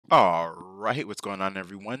All right, what's going on,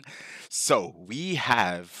 everyone? So we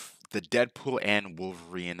have the Deadpool and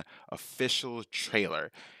Wolverine official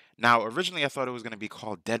trailer. Now, originally I thought it was going to be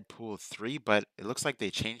called Deadpool 3, but it looks like they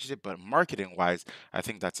changed it. But marketing-wise, I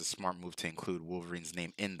think that's a smart move to include Wolverine's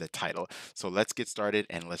name in the title. So let's get started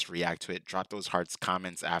and let's react to it. Drop those hearts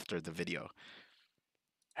comments after the video.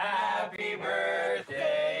 Happy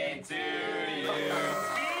birthday to you.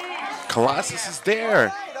 Colossus is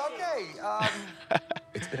there. Okay.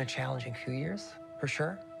 It's been a challenging few years, for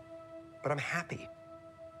sure. But I'm happy.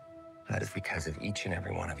 That is because of each and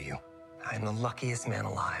every one of you. I'm the luckiest man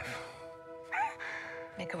alive.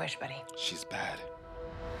 Make a wish, buddy. She's bad.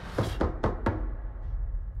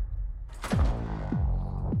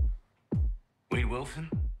 Wade Wilson?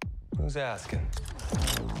 Who's asking?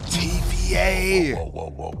 TVA. Whoa, whoa,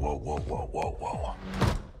 whoa, whoa, whoa, whoa, whoa, whoa.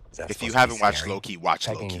 Is that If you supposed to be haven't watched scary? Loki, watch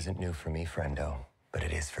Pegging Loki. isn't new for me, friendo, but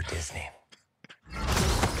it is for Disney.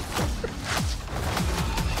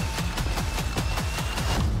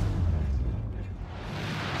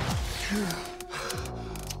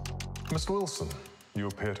 Mr. Wilson, you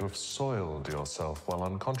appear to have soiled yourself while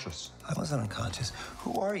unconscious. I wasn't unconscious.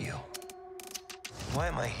 Who are you? Why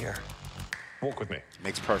am I here? Walk with me.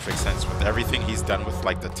 Makes perfect sense with everything he's done with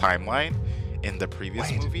like the timeline in the previous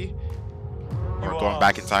Wait. movie. Or You going are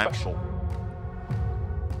back in time. special.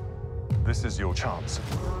 This is your chance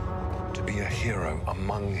to be a hero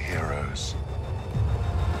among heroes.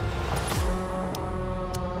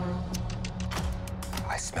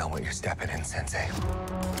 I smell what you're stepping in, Sensei.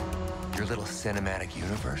 Your little cinematic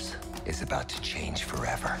universe is about to change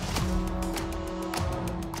forever.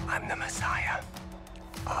 I'm the Messiah.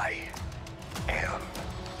 I am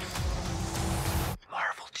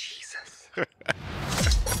Marvel Jesus.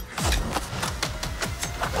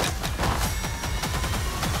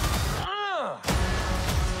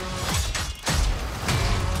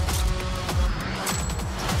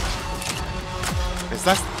 Is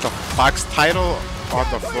that the Fox title on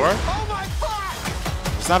the floor? Oh my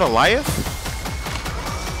God! Is that Elias?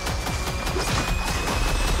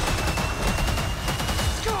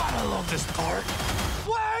 God, I love this part.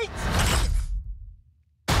 Wait!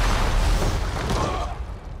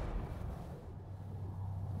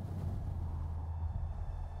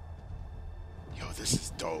 Yo, this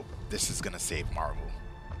is dope. This is gonna save Marvel.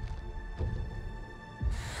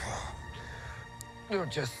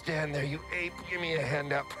 Don't just stand there, you ape. Give me a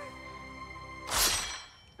hand up.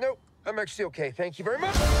 Nope, I'm actually okay. Thank you very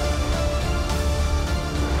much.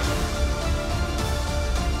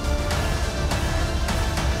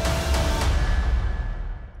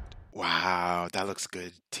 Wow, that looks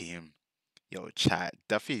good, team. Yo, chat,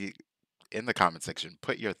 definitely in the comment section,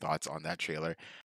 put your thoughts on that trailer.